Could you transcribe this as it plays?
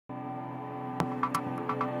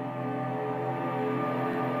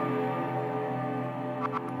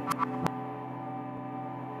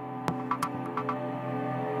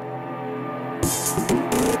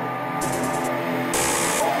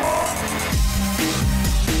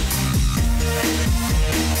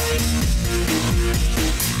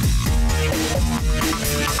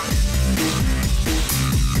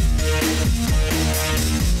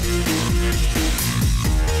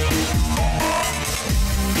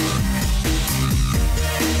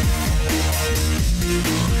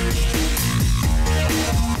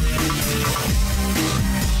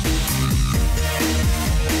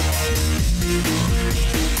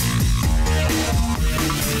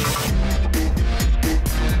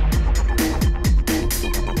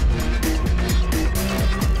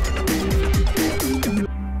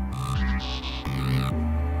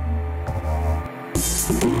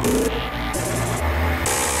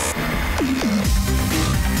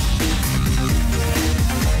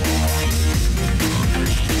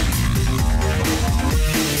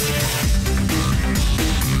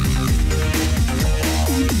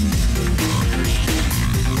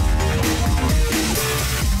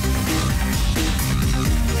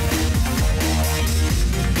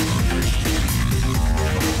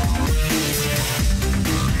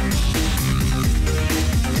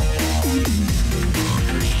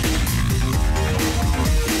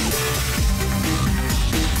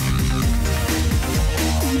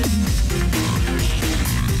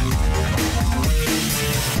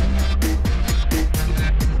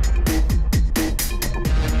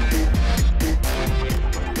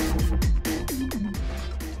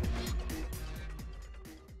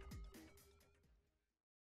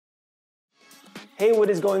Hey,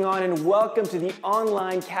 what is going on, and welcome to the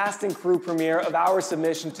online cast and crew premiere of our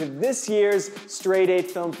submission to this year's Straight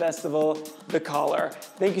 8 Film Festival, The Caller.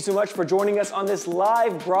 Thank you so much for joining us on this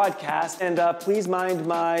live broadcast, and please mind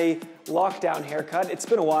my lockdown haircut. It's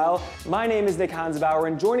been a while. My name is Nick Hansbauer,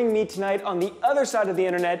 and joining me tonight on the other side of the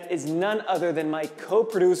internet is none other than my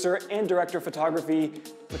co-producer and director of photography,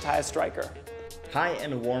 Matthias Streicher. Hi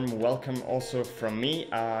and a warm welcome also from me.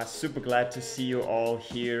 Super glad to see you all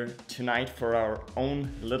here tonight for our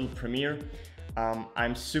own little premiere.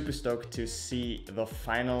 I'm super stoked to see the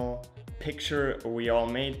final picture we all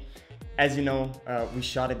made. As you know, we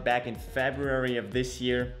shot it back in February of this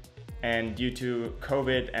year, and due to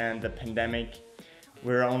COVID and the pandemic,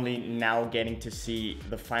 we're only now getting to see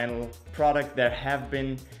the final product. There have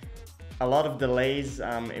been a lot of delays.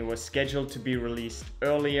 It was scheduled to be released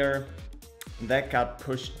earlier. That got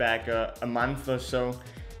pushed back a month or so,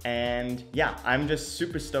 and yeah, I'm just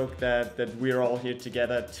super stoked that we're all here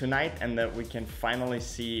together tonight and that we can finally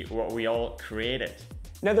see what we all created.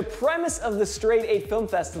 Now, the premise of the Straight 8 Film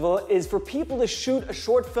Festival is for people to shoot a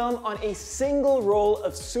short film on a single roll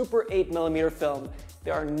of Super 8mm film.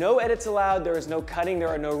 There are no edits allowed, there is no cutting, there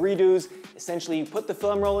are no redos. Essentially, you put the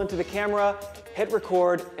film roll into the camera, hit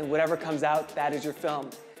record, and whatever comes out, that is your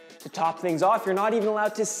film. To top things off, you're not even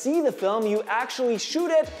allowed to see the film. You actually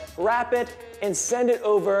shoot it, wrap it, and send it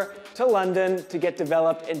over to London to get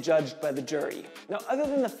developed and judged by the jury. Now, other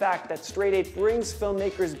than the fact that Straight 8 brings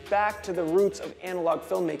filmmakers back to the roots of analog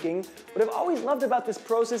filmmaking, what I've always loved about this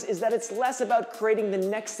process is that it's less about creating the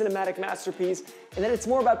next cinematic masterpiece, and that it's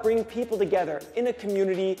more about bringing people together in a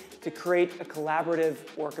community to create a collaborative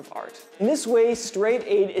work of art. In this way, Straight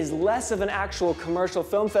 8 is less of an actual commercial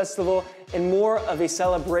film festival and more of a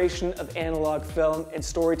celebration of analog film and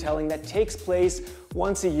storytelling that takes place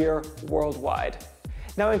once a year worldwide.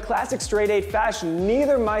 Now, in classic Straight 8 fashion,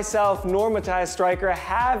 neither myself nor Matthias Streicher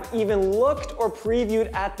have even looked or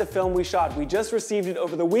previewed at the film we shot. We just received it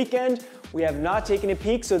over the weekend. We have not taken a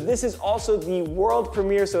peek, so this is also the world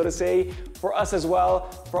premiere, so to say, for us as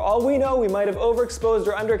well. For all we know, we might have overexposed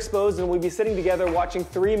or underexposed, and we'll be sitting together watching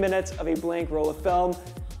 3 minutes of a blank roll of film.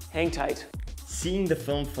 Hang tight. Seeing the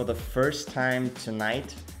film for the first time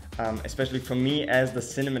tonight, especially for me as the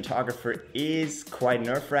cinematographer, is quite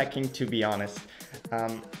nerve-wracking, to be honest.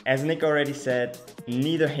 As Nick already said,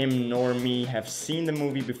 neither him nor me have seen the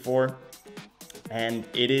movie before, and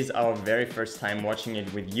it is our very first time watching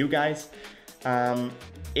it with you guys.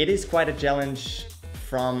 It is quite a challenge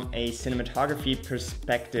from a cinematography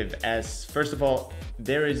perspective, as first of all,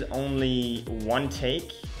 there is only one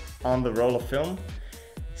take on the roll of film.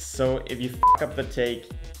 So if you fuck up the take,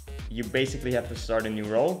 you basically have to start a new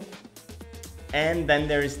roll. And then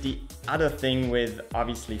there is the other thing with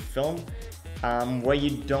obviously film, where you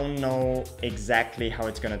don't know exactly how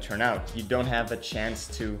it's gonna turn out. You don't have a chance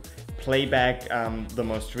to play back the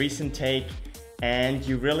most recent take, and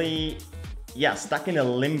you really, stuck in a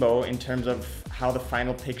limbo in terms of how the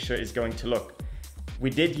final picture is going to look. We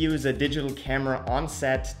did use a digital camera on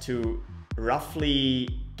set to roughly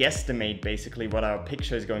guesstimate basically what our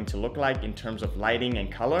picture is going to look like in terms of lighting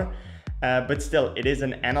and color, but still, it is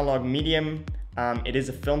an analog medium. It is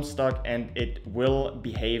a film stock, and it will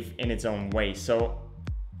behave in its own way. So,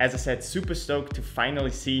 as I said, super stoked to finally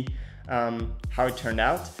see how it turned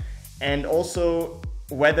out, and also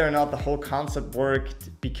whether or not the whole concept worked,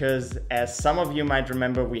 because as some of you might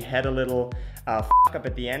remember, we had a little fuck up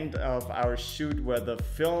at the end of our shoot where the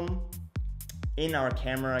film in our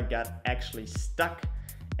camera got actually stuck,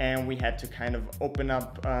 and we had to kind of open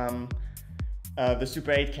up the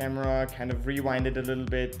Super 8 camera, kind of rewind it a little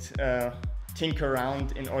bit, tinker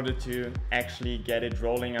around in order to actually get it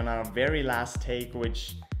rolling on our very last take,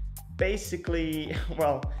 which basically,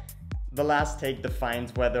 well, the last take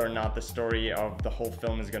defines whether or not the story of the whole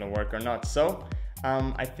film is gonna work or not. So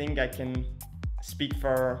I think I can speak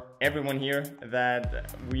for everyone here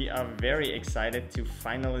that we are very excited to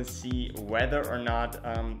finally see whether or not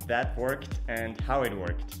that worked and how it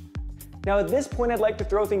worked. Now, at this point, I'd like to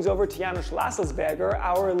throw things over to Janos Lasselsberger,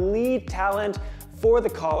 our lead talent for The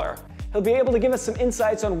Caller. He'll be able to give us some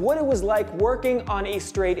insights on what it was like working on a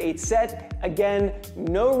Straight 8 set. Again,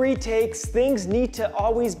 no retakes. Things need to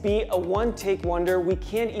always be a one-take wonder. We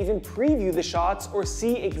can't even preview the shots or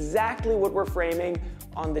see exactly what we're framing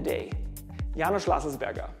on the day. Janos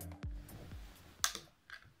Lasselsberger.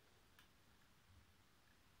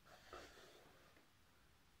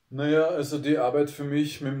 Naja, also die Arbeit für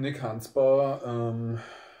mich mit dem Nick Hansbauer,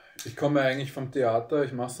 ich komme eigentlich vom Theater,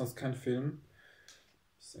 ich mache sonst keinen Film.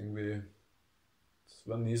 Das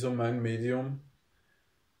war nie so mein Medium,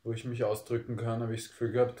 wo ich mich ausdrücken kann, habe ich das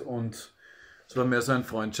Gefühl gehabt. Und es war mehr so ein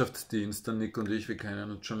Freundschaftsdienst. Der Nick und ich, wir kennen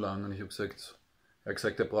uns schon lange und ich habe gesagt, er hat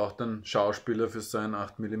gesagt, er braucht einen Schauspieler für seinen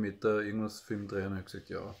 8 mm irgendwas Film drehen. Und ich habe gesagt,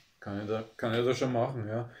 ja, kann ich da schon machen,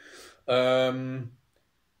 ja.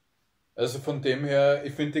 Also von dem her,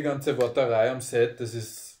 ich finde die ganze Worterei am Set, das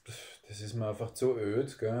ist mir einfach zu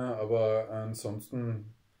öd, gell? Aber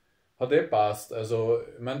ansonsten hat passt. Also,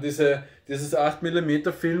 ich meine, dieses 8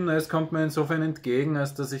 mm Film, es kommt mir insofern entgegen,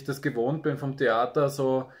 als dass ich das gewohnt bin vom Theater,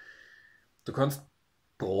 so, du kannst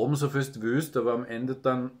proben, so viel du willst, aber am Ende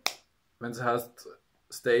dann, wenn es heißt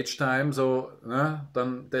Stage Time, so, ne,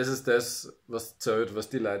 dann das ist das, was zählt, was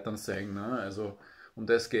die Leute dann sehen, ne? Also, um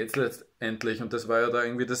das geht es letztendlich und das war ja da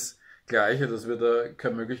irgendwie das Gleiche, dass wir da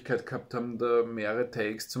keine Möglichkeit gehabt haben, da mehrere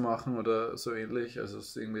Takes zu machen oder so ähnlich. Also es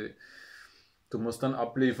ist irgendwie, du musst dann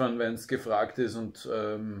abliefern, wenn es gefragt ist und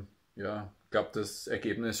ja, ich glaube, das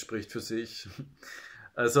Ergebnis spricht für sich.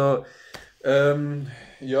 Also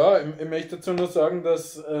ja, ich möchte dazu nur sagen,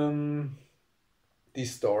 dass die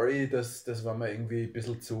Story, das war mir irgendwie ein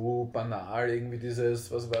bisschen zu banal, irgendwie dieses,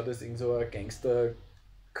 was war das, irgend so eine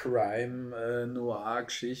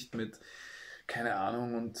Gangster-Crime-Noir-Geschichte mit keine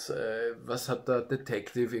Ahnung, und was hat der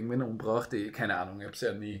Detective irgendwen umgebracht? Keine Ahnung, ich habe es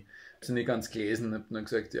ja nie ganz gelesen, habe nur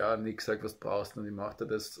gesagt, ja, nie gesagt, was du brauchst und ich mache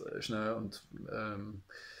das schnell und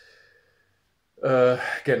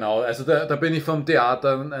genau, also da bin ich vom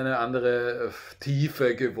Theater eine andere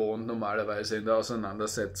Tiefe gewohnt, normalerweise in der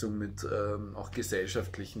Auseinandersetzung mit auch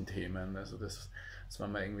gesellschaftlichen Themen, also das war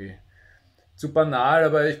mir irgendwie zu banal,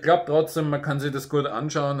 aber ich glaube trotzdem, man kann sich das gut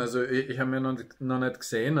anschauen. Also ich habe mir noch nicht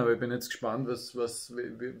gesehen, aber ich bin jetzt gespannt,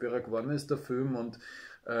 wie er geworden ist, der Film. Und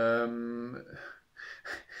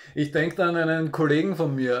ich denke da an einen Kollegen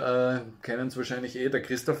von mir, kennen es wahrscheinlich der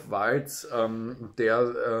Christoph Waltz,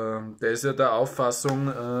 der ist ja der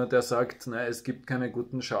Auffassung, der sagt, nein, es gibt keine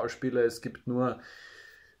guten Schauspieler, es gibt nur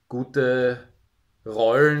gute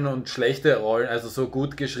Rollen und schlechte Rollen, also so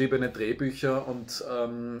gut geschriebene Drehbücher und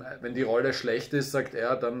wenn die Rolle schlecht ist, sagt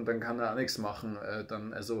er, dann kann er auch nichts machen.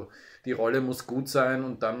 Also die Rolle muss gut sein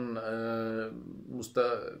und dann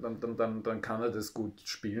dann kann er das gut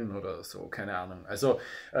spielen oder so, keine Ahnung. Also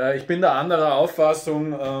ich bin da anderer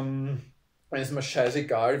Auffassung, es ist mir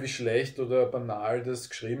scheißegal, wie schlecht oder banal das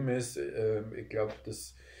geschrieben ist. Ich glaube,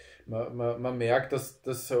 dass man merkt, dass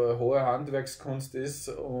das eine hohe Handwerkskunst ist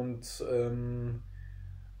und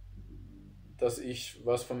dass ich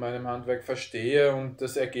was von meinem Handwerk verstehe und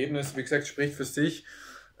das Ergebnis, wie gesagt, spricht für sich.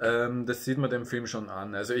 Das sieht man dem Film schon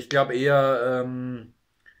an. Also ich glaube eher,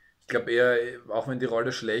 auch wenn die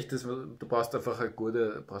Rolle schlecht ist, du brauchst einfach einen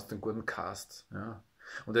guten Cast. Ja.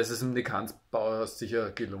 Und das ist im Nick Hansbauer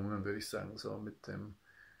sicher gelungen, würde ich sagen, so mit dem.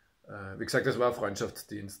 Wie gesagt, das war ein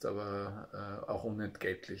Freundschaftsdienst, aber auch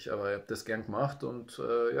unentgeltlich. Aber ich habe das gern gemacht und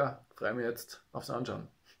ja, freue mich jetzt aufs Anschauen.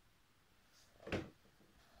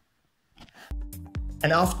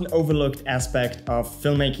 An often overlooked aspect of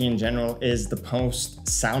filmmaking in general is the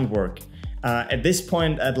post-sound work. At this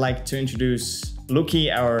point, I'd like to introduce Luki,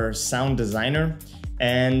 our sound designer,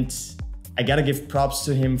 and I gotta give props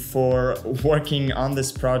to him for working on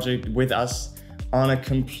this project with us on a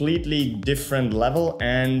completely different level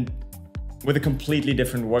and with a completely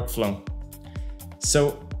different workflow.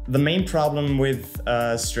 So the main problem with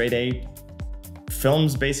straight 8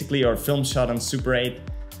 films basically, or film shot on Super 8,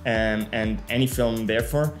 and any film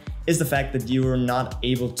therefore, is the fact that you are not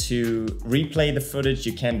able to replay the footage,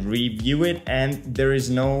 you can't review it, and there is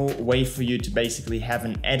no way for you to basically have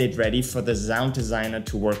an edit ready for the sound designer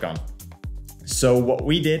to work on. So what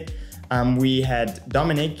we did, we had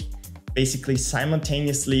Dominik basically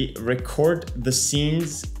simultaneously record the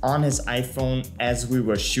scenes on his iPhone as we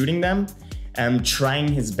were shooting them, trying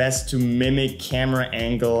his best to mimic camera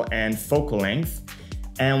angle and focal length.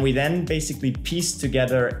 And we then basically pieced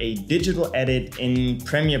together a digital edit in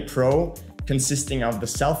Premiere Pro consisting of the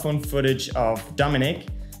cell phone footage of Dominik,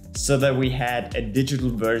 so that we had a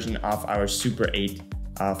digital version of our Super 8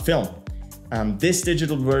 film. This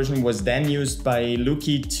digital version was then used by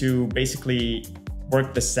Luki to basically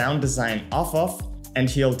work the sound design off of, and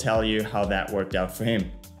he'll tell you how that worked out for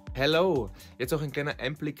him. Hello! Jetzt auch ein kleiner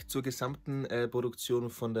Einblick zur gesamten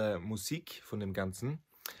Produktion von der Musik, von dem Ganzen.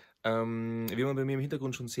 Wie man bei mir im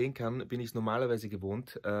Hintergrund schon sehen kann, bin ich es normalerweise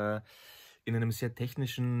gewohnt, in einem sehr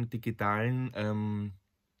technischen, digitalen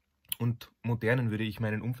und modernen, würde ich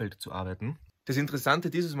meinen, Umfeld zu arbeiten. Das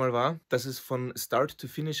Interessante dieses Mal war, dass es von Start to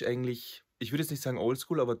Finish eigentlich, ich würde jetzt nicht sagen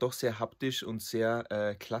oldschool, aber doch sehr haptisch und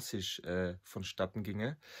sehr klassisch vonstatten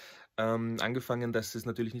ginge. Angefangen, dass es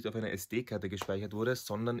natürlich nicht auf einer SD-Karte gespeichert wurde,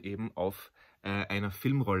 sondern eben auf einer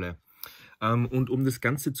Filmrolle. Und um das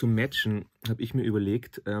Ganze zu matchen, habe ich mir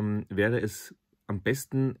überlegt, wäre es am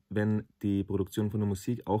besten, wenn die Produktion von der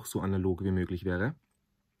Musik auch so analog wie möglich wäre.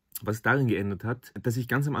 Was darin geändert hat, dass ich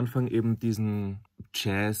ganz am Anfang eben diesen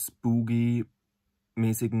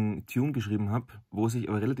Jazz-Boogie-mäßigen Tune geschrieben habe, wo sich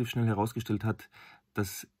aber relativ schnell herausgestellt hat,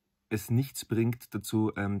 dass es nichts bringt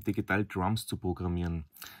dazu, digital Drums zu programmieren.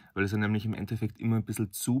 Weil es dann nämlich im Endeffekt immer ein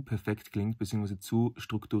bisschen zu perfekt klingt, beziehungsweise zu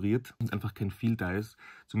strukturiert und einfach kein Feel da ist.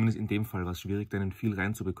 Zumindest in dem Fall war es schwierig, da einen Feel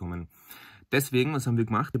reinzubekommen. Deswegen, was haben wir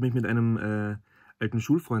gemacht? Ich habe mich mit einem alten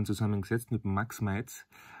Schulfreund zusammengesetzt, mit Maitz,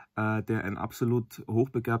 der ein absolut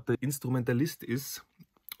hochbegabter Instrumentalist ist.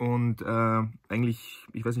 Und eigentlich,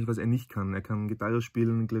 ich weiß nicht, was er nicht kann. Er kann Gitarre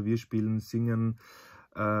spielen, Klavier spielen, singen,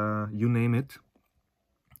 you name it.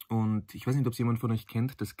 Und ich weiß nicht, ob es jemand von euch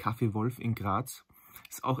kennt, das Café Wolf in Graz.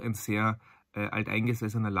 Ist auch ein sehr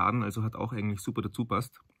alteingesessener Laden, also hat auch eigentlich super dazu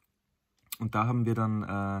passt. Und da haben wir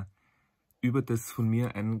dann über das von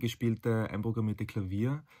mir einprogrammierte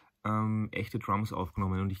Klavier echte Drums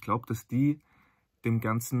aufgenommen. Und ich glaube, dass die dem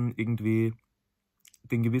Ganzen irgendwie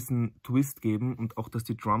den gewissen Twist geben und auch, dass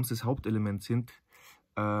die Drums das Hauptelement sind,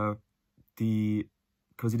 die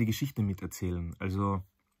quasi die Geschichte miterzählen. Also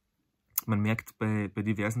man merkt bei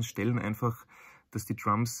diversen Stellen einfach, dass die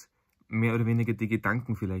Drums mehr oder weniger die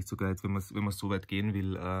Gedanken vielleicht sogar, jetzt, wenn man so weit gehen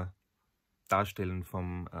will, darstellen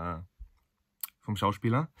vom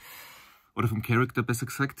Schauspieler oder vom Charakter, besser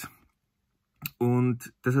gesagt.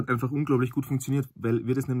 Und das hat einfach unglaublich gut funktioniert, weil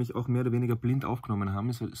wir das nämlich auch mehr oder weniger blind aufgenommen haben.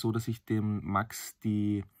 Es ist so, dass ich dem Max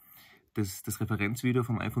das Referenzvideo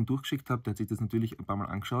vom iPhone durchgeschickt habe. Der hat sich das natürlich ein paar Mal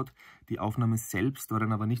angeschaut. Die Aufnahme selbst war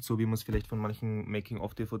dann aber nicht so, wie man es vielleicht von manchen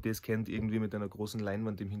Making-of-DVDs kennt, irgendwie mit einer großen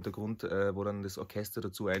Leinwand im Hintergrund, wo dann das Orchester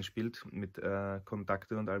dazu einspielt, mit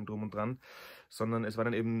Kontakte und allem drum und dran. Sondern es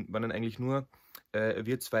waren dann eigentlich nur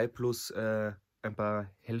wir zwei plus ein paar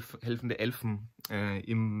helfende Elfen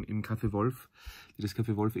im Café Wolf, die das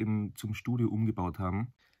Café Wolf eben zum Studio umgebaut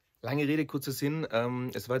haben. Lange Rede, kurzer Sinn.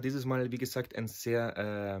 Es war dieses Mal, wie gesagt, ein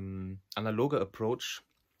sehr analoger Approach,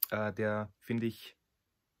 der, finde ich,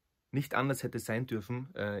 nicht anders hätte sein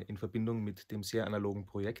dürfen in Verbindung mit dem sehr analogen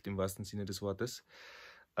Projekt, im wahrsten Sinne des Wortes.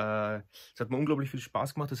 Es hat mir unglaublich viel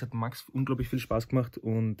Spaß gemacht, es hat Max unglaublich viel Spaß gemacht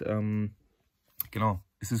und genau,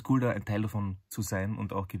 es ist cool, da ein Teil davon zu sein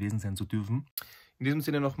und auch gewesen sein zu dürfen. In diesem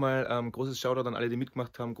Sinne nochmal großes Shoutout an alle, die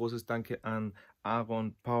mitgemacht haben. Großes Danke an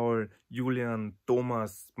Aaron, Paul, Julian,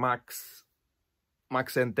 Thomas, Max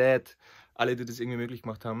and Dad, alle, die das irgendwie möglich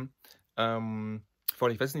gemacht haben.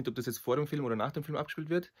 Ich weiß nicht, ob das jetzt vor dem Film oder nach dem Film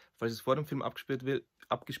abgespielt wird. Falls es vor dem Film abgespielt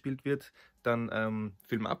wird, dann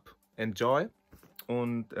Film ab, enjoy.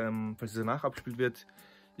 Und falls es danach abgespielt wird,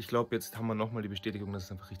 ich glaube, jetzt haben wir nochmal die Bestätigung, dass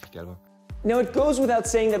es einfach richtig geil war. Now, it goes without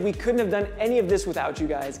saying that we couldn't have done any of this without you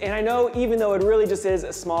guys. And I know, even though it really just is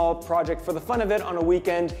a small project for the fun of it on a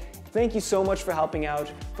weekend, thank you so much for helping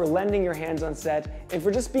out, for lending your hands on set, and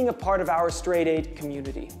for just being a part of our Straight 8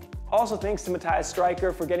 community. Also, thanks to Matthias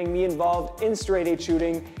Streicher for getting me involved in Straight 8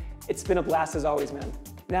 shooting. It's been a blast as always, man.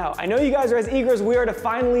 Now, I know you guys are as eager as we are to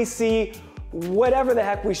finally see whatever the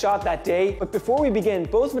heck we shot that day. But before we begin,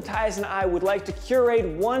 both Matthias and I would like to curate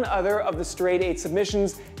one other of the Straight 8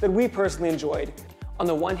 submissions that we personally enjoyed. On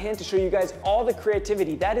the one hand, to show you guys all the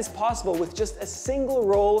creativity that is possible with just a single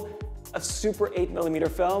roll of Super 8mm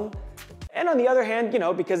film. And on the other hand,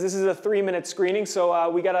 because this is a 3-minute screening,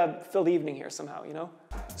 so we gotta fill the evening here somehow,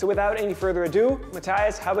 So without any further ado,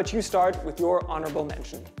 Matthias, how about you start with your honorable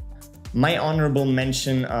mention? My honorable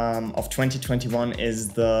mention of 2021 is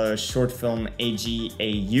the short film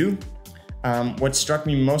AGAU. What struck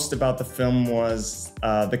me most about the film was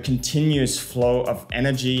the continuous flow of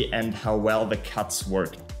energy and how well the cuts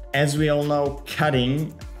worked. As we all know,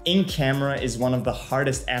 cutting in camera is one of the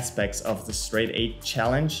hardest aspects of the Straight 8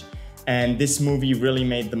 challenge, and this movie really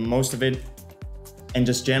made the most of it and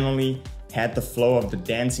just generally had the flow of the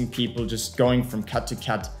dancing people just going from cut to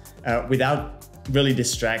cut without really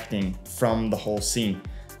distracting from the whole scene.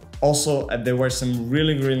 Also, there were some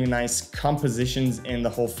really nice compositions in the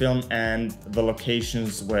whole film, and the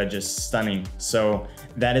locations were just stunning. So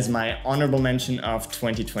that is my honorable mention of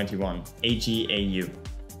 2021, AGAU.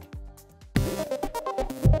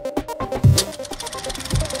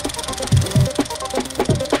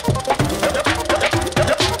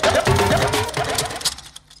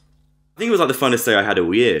 I think it was like the funnest day I had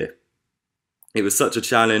all year. It was such a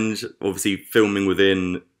challenge, obviously filming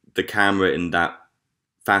within the camera in that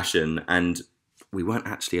fashion, and we weren't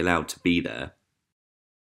actually allowed to be there.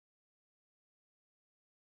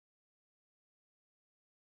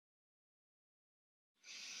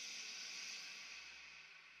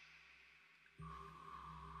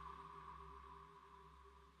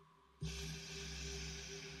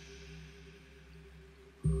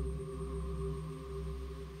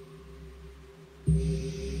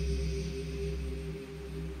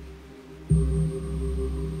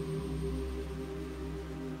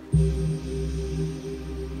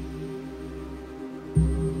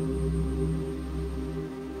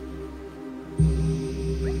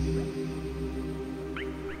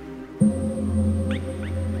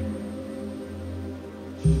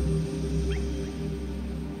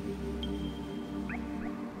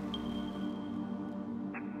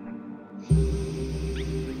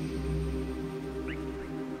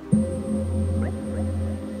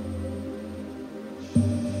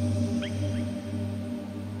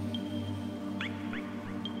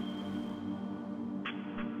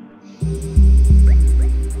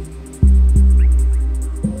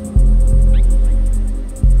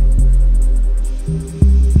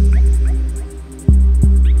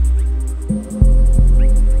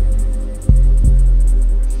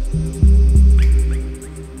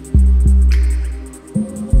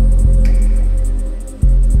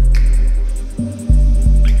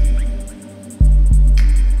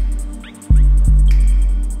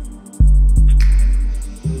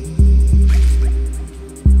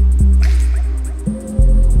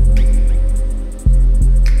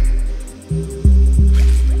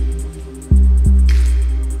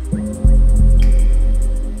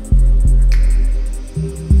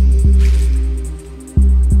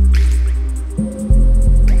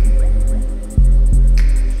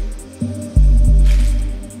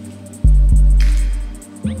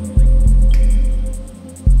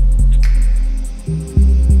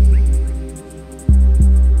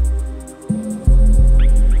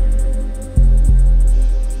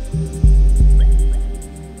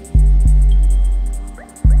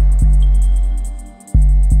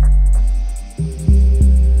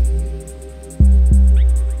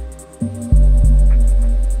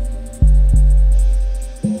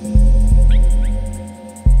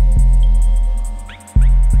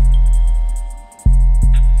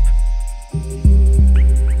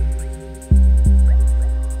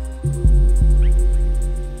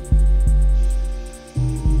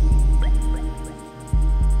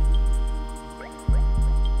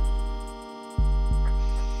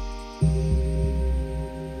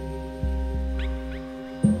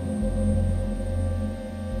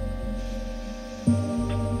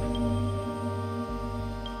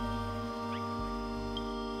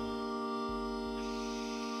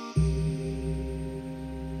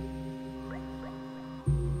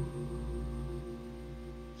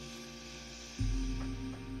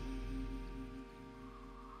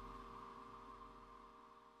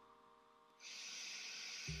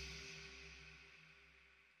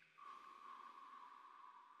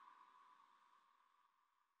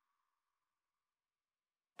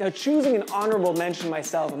 Now, choosing an honorable mention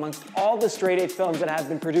myself amongst all the straight 8 films that have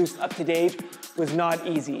been produced up to date was not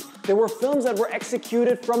easy. There were films that were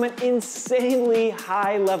executed from an insanely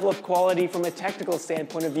high level of quality from a technical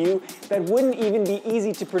standpoint of view that wouldn't even be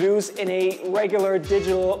easy to produce in a regular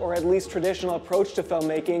digital or at least traditional approach to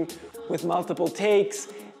filmmaking with multiple takes,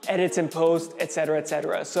 edits in post, etc.,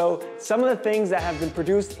 etc. So some of the things that have been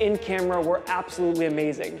produced in camera were absolutely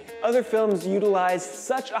amazing. Other films utilized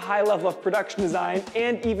such a high level of production design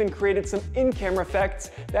and even created some in-camera effects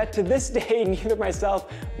that to this day neither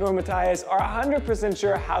myself nor Matthias are 100%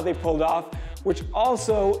 sure how they pulled off, which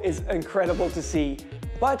also is incredible to see.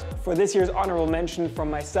 But for this year's honorable mention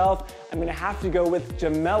from myself, I'm gonna have to go with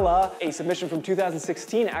Gemella, a submission from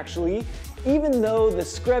 2016 actually. Even though the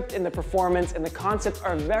script and the performance and the concept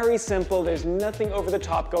are very simple, there's nothing over the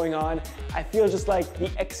top going on, I feel just like the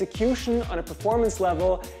execution on a performance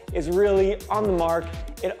level is really on the mark.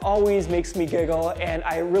 It always makes me giggle, and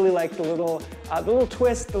I really like the little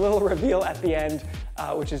twist, the little reveal at the end,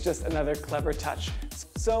 which is just another clever touch.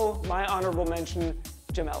 So my honorable mention,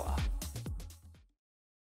 Gemella.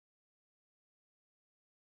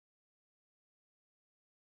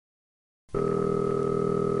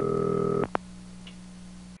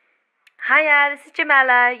 Hiya, this is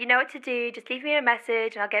Gemella. You know what to do. Just leave me a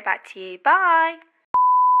message and I'll get back to you. Bye.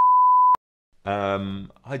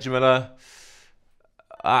 Hi Gemella.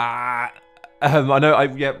 I know.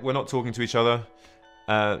 Yeah, we're not talking to each other.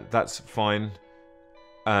 That's fine.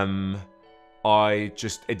 It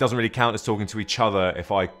doesn't really count as talking to each other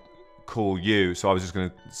if I call you. So I was just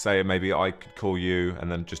gonna say maybe I could call you and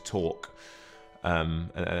then just talk,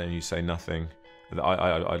 and you say nothing.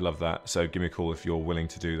 I love that. So give me a call if you're willing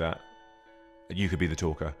to do that. You could be the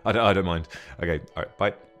talker. I don't mind. Okay, all right,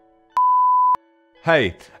 bye.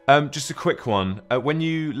 Hey, just a quick one. When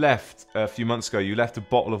you left a few months ago, you left a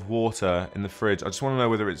bottle of water in the fridge. I just want to know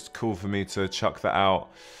whether it's cool for me to chuck that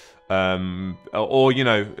out. Or, you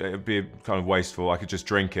know, it'd be kind of wasteful. I could just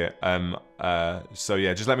drink it. So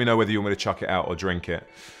yeah, just let me know whether you want me to chuck it out or drink it.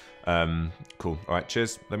 Cool. All right,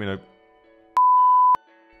 cheers. Let me know.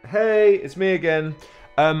 Hey, it's me again.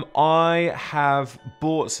 I have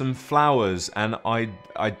bought some flowers and I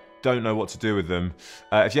don't know what to do with them.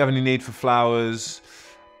 If you have any need for flowers,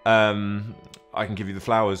 I can give you the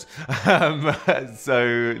flowers.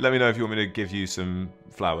 So let me know if you want me to give you some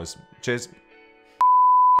flowers. Cheers.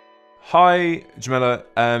 Hi, Jamila.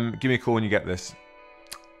 Give me a call when you get this.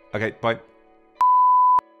 Okay, bye.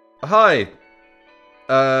 Hi.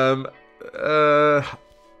 I'm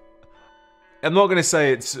not going to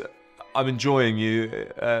say I'm enjoying you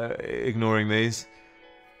ignoring these.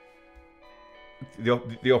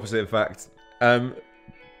 The opposite, in fact.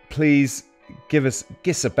 Please give us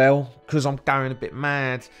a bell, because I'm going a bit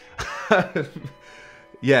mad.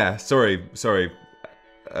 Yeah, sorry.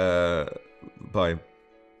 Bye.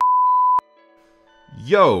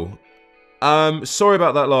 Yo. Sorry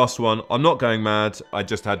about that last one. I'm not going mad. I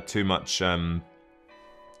just had too much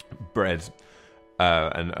bread,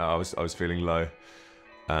 and I was feeling low.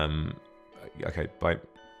 Okay, bye.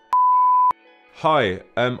 Hi.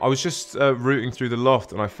 I was just rooting through the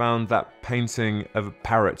loft, and I found that painting of a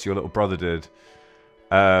parrot your little brother did.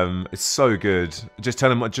 It's so good. Just tell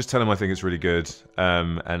him I think it's really good.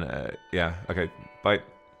 Yeah. Okay. Bye.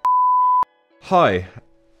 Hi,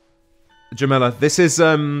 Jamila. This is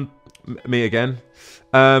me again.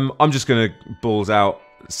 I'm just gonna balls out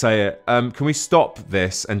say it. Can we stop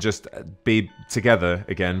this and just be together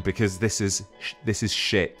again? Because this is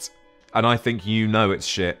shit, and I think you know it's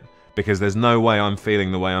shit. Because there's no way I'm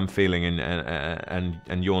feeling the way I'm feeling,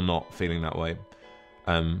 and you're not feeling that way.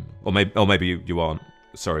 Or maybe you aren't.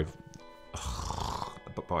 Sorry.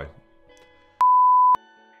 Bye.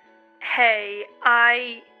 Hey,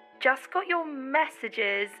 I just got your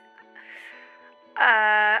messages.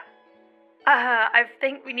 I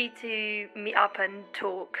think we need to meet up and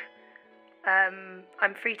talk. I'm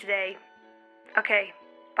free today. Okay,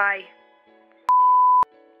 bye.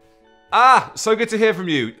 So good to hear from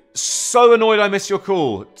you. So annoyed I missed your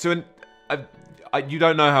call. You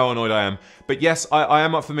don't know how annoyed I am. But yes, I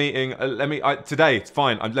am up for meeting. Today, it's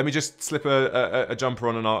fine. Let me just slip a jumper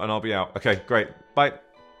on and I'll be out. Okay, great. Bye.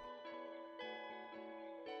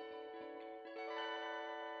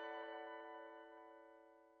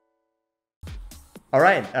 All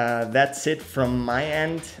right, that's it from my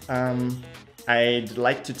end. I'd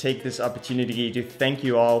like to take this opportunity to thank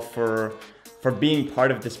you all for being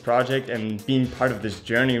part of this project and being part of this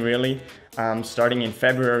journey, really. Starting in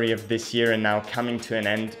February of this year and now coming to an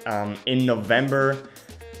end in November,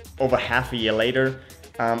 over half a year later.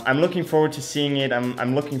 I'm looking forward to seeing it.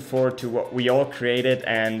 I'm looking forward to what we all created,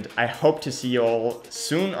 and I hope to see you all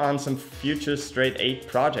soon on some future Straight 8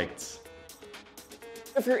 projects.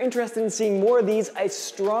 If you're interested in seeing more of these, I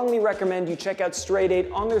strongly recommend you check out Straight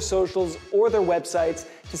 8 on their socials or their websites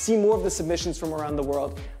to see more of the submissions from around the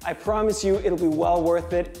world. I promise you it'll be well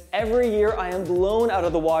worth it. Every year I am blown out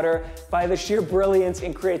of the water by the sheer brilliance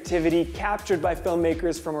and creativity captured by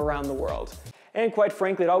filmmakers from around the world. And quite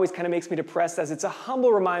frankly, it always kind of makes me depressed, as it's a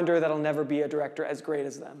humble reminder that I'll never be a director as great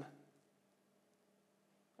as them.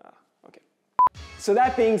 So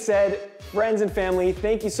that being said, friends and family,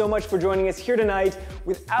 thank you so much for joining us here tonight.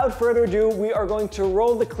 Without further ado, we are going to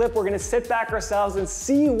roll the clip. We're going to sit back ourselves and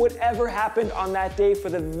see whatever happened on that day for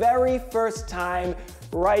the very first time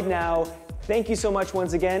right now. Thank you so much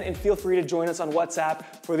once again, and feel free to join us on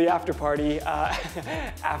WhatsApp for the after party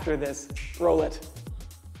after this. Roll it.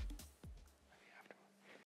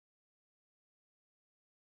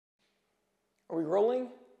 Are we rolling?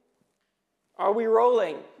 Are we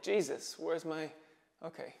rolling? Jesus, where's my...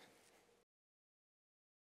 Okay.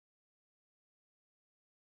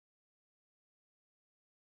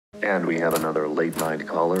 And we have another late night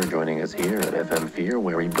caller joining us here at FM Fear,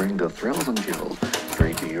 where we bring the thrills and chills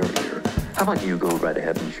straight to your ear. How about you go right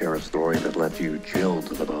ahead and share a story that left you chilled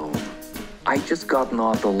to the bone? I just gotten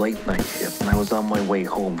off the late night shift and I was on my way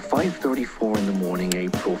home, 5:34 in the morning,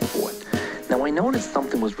 April 4th. Now, I noticed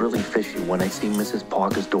something was really fishy when I see Mrs.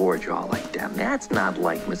 Parker's door ajar like that. That's not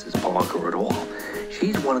like Mrs. Parker at all.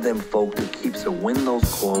 She's one of them folk that keeps her windows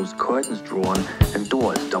closed, curtains drawn, and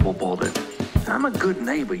doors double bolted. I'm a good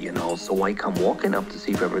neighbor, you know, so I come walking up to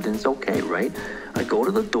see if everything's okay, right? I go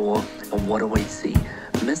to the door, and what do I see?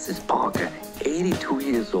 Mrs. Parker, 82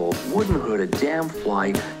 years old, wouldn't hurt a damn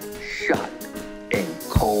fly, shot in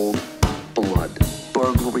cold blood.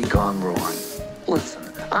 Burglary gone wrong. Listen.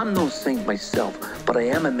 I'm no saint myself, but I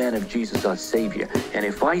am a man of Jesus our Savior, and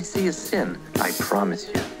if I see a sin, I promise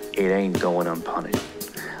you, it ain't going unpunished.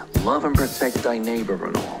 Love and protect thy neighbor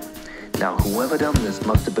and all. Now, whoever done this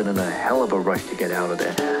must have been in a hell of a rush to get out of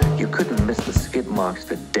there. You couldn't miss the skid marks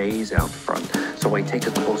for days out front, so I take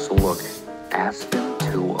a closer look. Aspen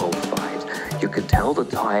 205. You could tell the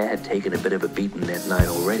tire had taken a bit of a beating that night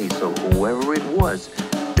already, so whoever it was,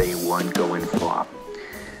 they weren't going far.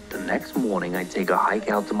 The next morning, I take a hike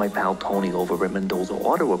out to my pal Tony over at Mendoza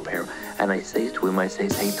Auto Repair, and I says to him,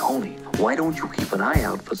 hey, Tony, why don't you keep an eye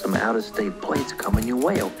out for some out-of-state plates coming your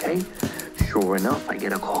way, okay? Sure enough, I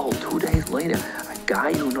get a call 2 days later. A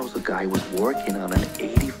guy who knows a guy was working on an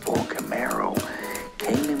 84 Camaro.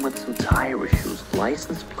 Came in with some tire issues,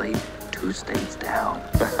 license plate 2 states down.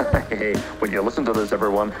 Hey, when you listen to this,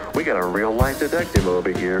 everyone, we got a real-life detective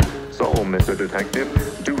over here. So, Mr.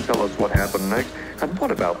 Detective, do tell us what happened next. And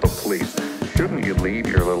what about the police? Shouldn't you leave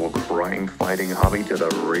your little crime-fighting hobby to the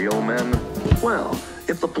real men? Well,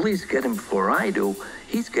 if the police get him before I do,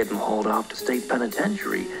 he's getting hauled off to state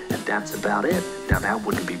penitentiary, and that's about it. Now, that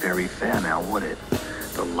wouldn't be very fair now, would it?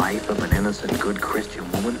 The life of an innocent, good Christian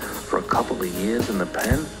woman for a couple of years in the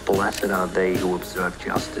pen? Blessed are they who observe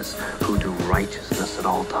justice, who do righteousness at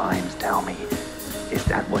all times. Tell me, is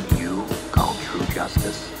that what you call true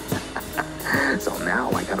justice? So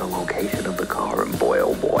now I got a location of the car, and boy,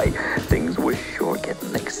 oh boy, things were sure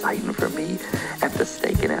getting exciting for me. After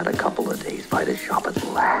staking out a couple of days by the shop at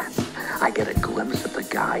last, I get a glimpse of the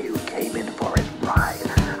guy who came in for his ride.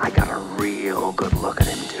 I got a real good look at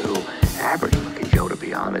him, too. Average looking Joe, to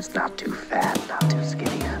be honest, not too fat, not too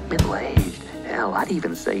skinny, middle-aged. Hell, I'd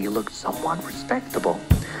even say he looked somewhat respectable.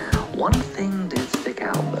 One thing did stick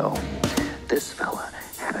out, though. This fella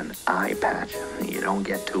had an eye patch. You don't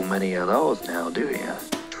get too many of those now, do you?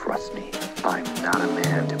 Trust me, I'm not a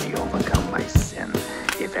man to be overcome by sin.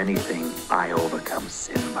 If anything, I overcome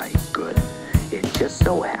sin by good. It just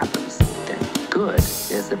so happens that good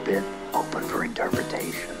is a bit open for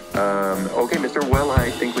interpretation. Okay, mister, well,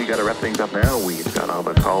 I think we gotta wrap things up now. We've got all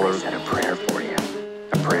the callers. I said a prayer for you.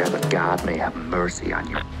 A prayer that God may have mercy on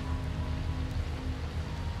you.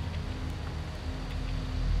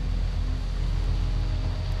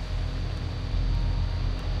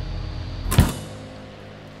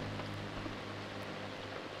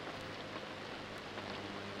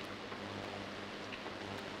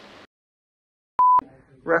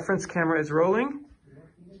 Reference camera is rolling,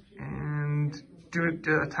 and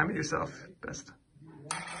time it yourself, best.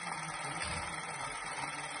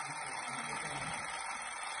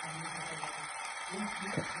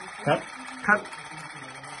 Cut. Cut.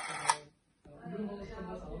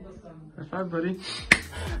 High five, buddy.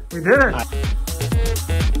 We did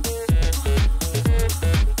it.